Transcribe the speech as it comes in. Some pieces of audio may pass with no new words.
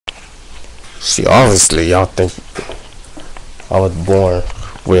See, obviously, y'all think I was born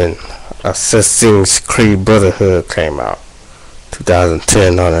when Assassin's Creed Brotherhood came out,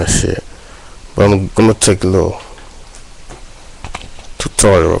 2010, all that shit. But I'm gonna take a little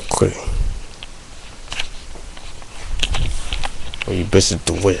tutorial real quick. Or you bitches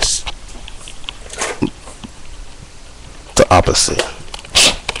the west. The opposite.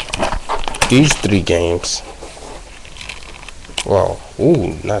 These three games. Well,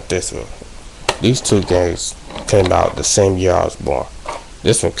 ooh, not this one. These two games came out the same year I was born.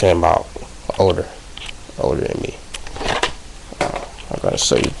 This one came out older than me. I'm gonna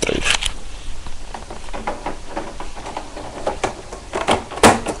show you three.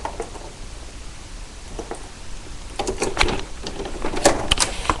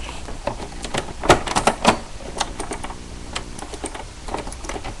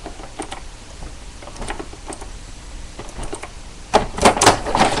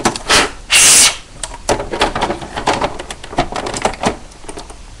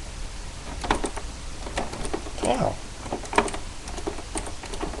 Wow.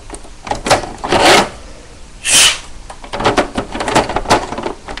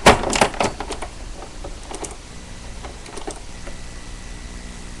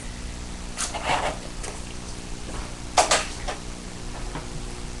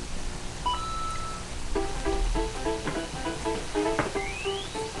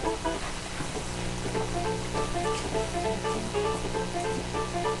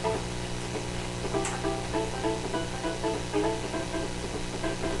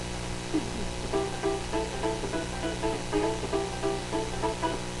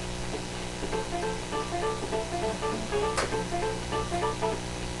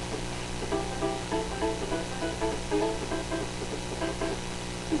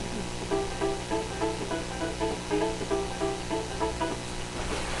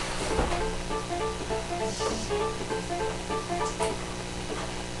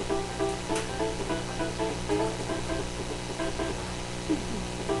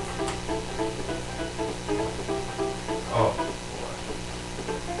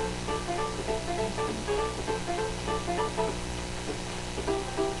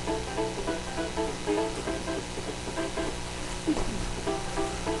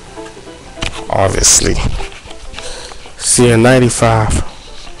 Obviously. See, in 95,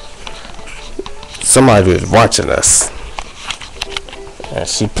 somebody was watching us, and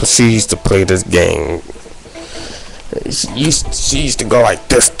she proceeds to play this game. She used to go like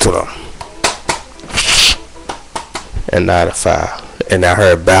this to them. In 95, and I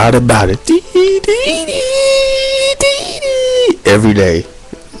heard about it every day.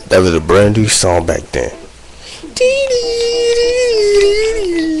 That was a brand new song back then.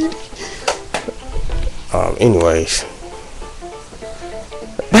 Anyways,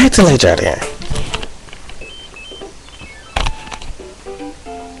 back to later then.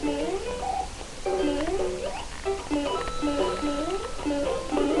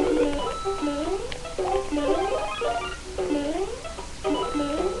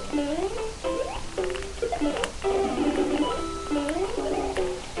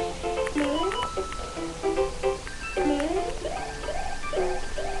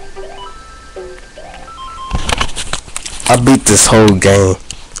 I beat this whole game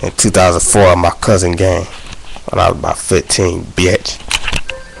in 2004 my cousin game when I was about 15, bitch.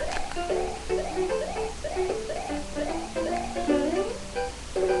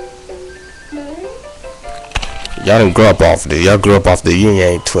 Y'all didn't grow up off the, y'all grew up off the Yin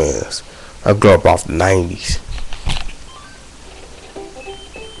Yang Twins. I grew up off the 90s.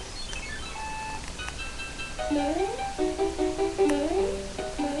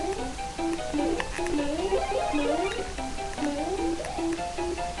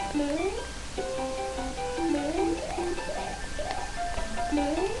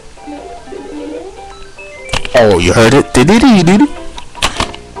 Oh, you heard it? Did it?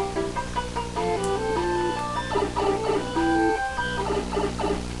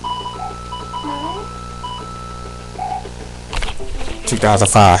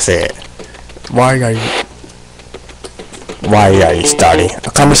 "2005 said, why are you starting a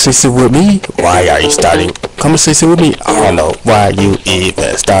conversation with me? Why are you starting a conversation with me? I don't know why you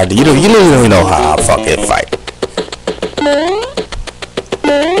even started. You don't even know how I fucking fight."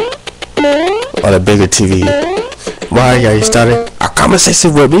 On a bigger TV. "Why are you starting a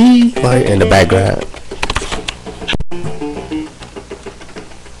conversation with me?" Right in the background.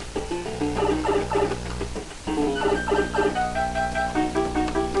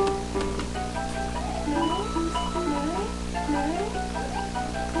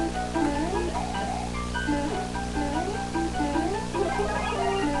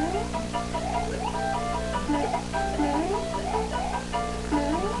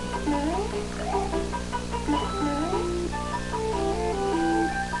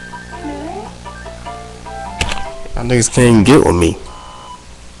 Y'all niggas can't even get with me.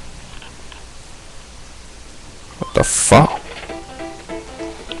 What the fuck?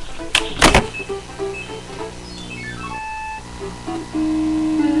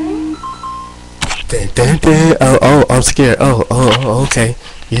 Oh, I'm scared. Oh, okay.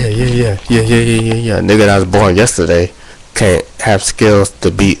 Yeah. Nigga that was born yesterday can't have skills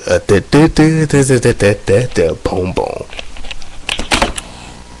to beat a boom boom.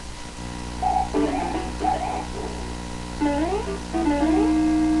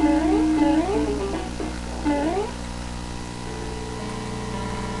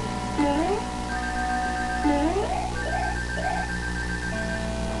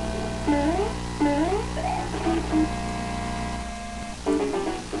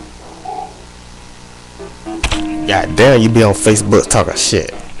 God damn, you be on Facebook talking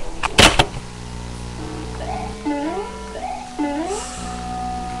shit.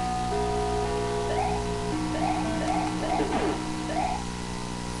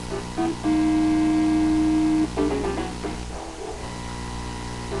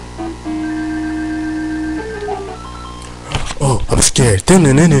 Oh, I'm scared.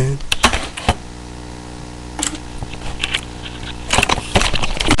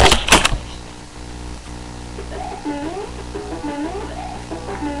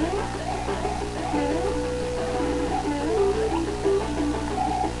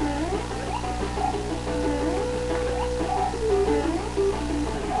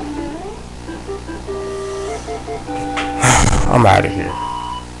 I'm out of here.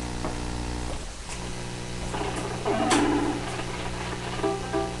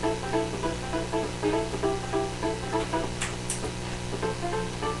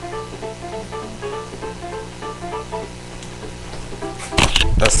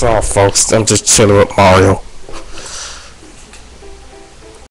 That's all, folks. I'm just chilling with Mario.